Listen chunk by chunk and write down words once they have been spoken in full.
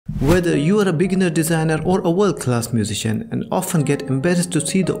Whether you are a beginner designer or a world-class musician and often get embarrassed to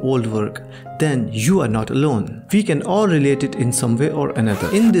see the old work, then you are not alone. We can all relate it in some way or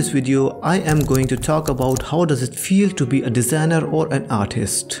another. In this video, I am going to talk about how does it feel to be a designer or an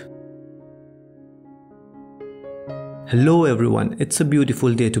artist. Hello everyone, it's a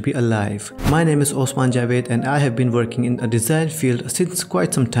beautiful day to be alive. My name is Usman Javed and I have been working in a design field since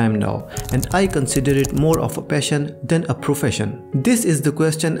quite some time now, and I consider it more of a passion than a profession. This is the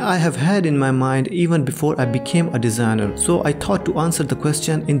question I have had in my mind even before I became a designer, so I thought to answer the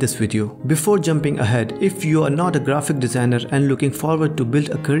question in this video. Before jumping ahead, if you are not a graphic designer and looking forward to build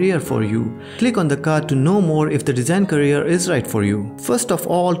a career for you, click on the card to know more if the design career is right for you. First of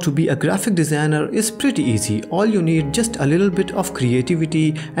all, to be a graphic designer is pretty easy. All you need just a little bit of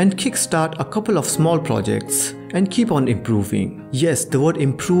creativity and kickstart a couple of small projects and keep on improving. Yes, the word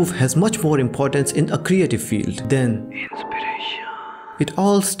improve has much more importance in a creative field than inspiration. It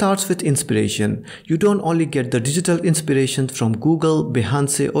all starts with inspiration. You don't only get the digital inspiration from Google,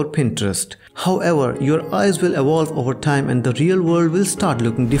 Behance or Pinterest. However, your eyes will evolve over time and the real world will start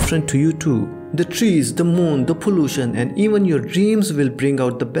looking different to you too. The trees, the moon, the pollution and even your dreams will bring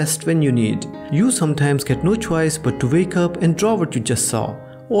out the best when you need. You sometimes get no choice but to wake up and draw what you just saw,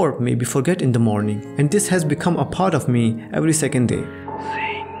 or maybe forget in the morning. And this has become a part of me every second day.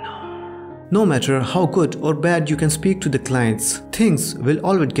 No matter how good or bad you can speak to the clients, things will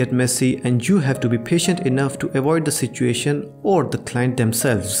always get messy and you have to be patient enough to avoid the situation or the client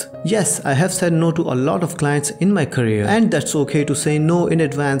themselves. Yes, I have said no to a lot of clients in my career, and that's okay to say no in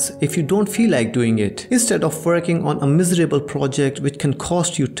advance if you don't feel like doing it, instead of working on a miserable project which can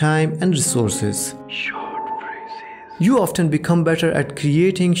cost you time and resources. You often become better at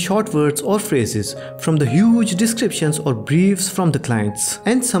creating short words or phrases from the huge descriptions or briefs from the clients.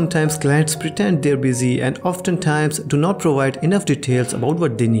 And sometimes clients pretend they're busy and oftentimes do not provide enough details about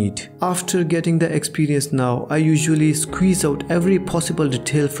what they need. After getting the experience now, I usually squeeze out every possible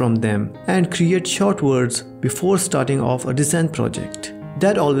detail from them and create short words before starting off a design project.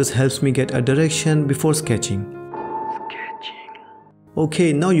 That always helps me get a direction before sketching.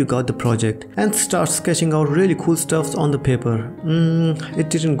 Okay, now you got the project and start sketching out really cool stuff on the paper. It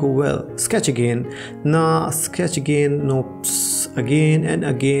didn't go well. Sketch again. Nah, sketch again. Nope. Again and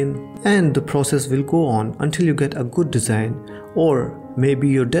again. And the process will go on until you get a good design. Or maybe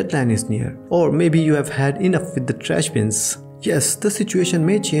your deadline is near. Or maybe you have had enough with the trash bins. Yes, the situation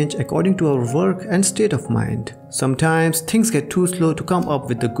may change according to our work and state of mind. Sometimes things get too slow to come up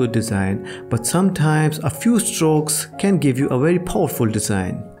with a good design, but sometimes a few strokes can give you a very powerful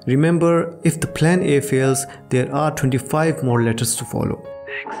design. Remember, if the plan A fails, there are 25 more letters to follow.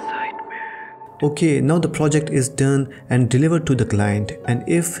 Okay, now the project is done and delivered to the client, and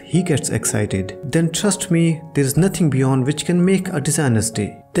if he gets excited, then trust me, there is nothing beyond which can make a designer's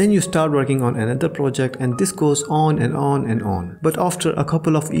day. Then you start working on another project and this goes on and on and on. But after a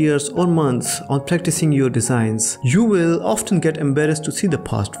couple of years or months on practicing your designs, you will often get embarrassed to see the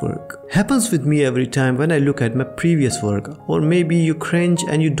past work. Happens with me every time when I look at my previous work, or maybe you cringe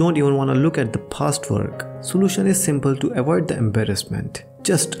and you don't even want to look at the past work. Solution is simple to avoid the embarrassment.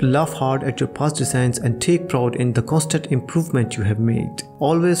 Just laugh hard at your past designs and take pride in the constant improvement you have made.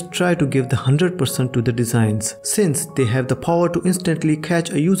 Always try to give the 100% to the designs, since they have the power to instantly catch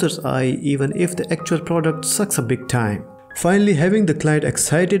a user's eye even if the actual product sucks a big time. Finally, having the client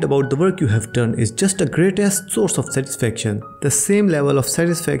excited about the work you have done is just the greatest source of satisfaction. The same level of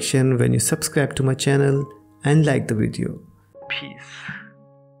satisfaction when you subscribe to my channel and like the video. Peace.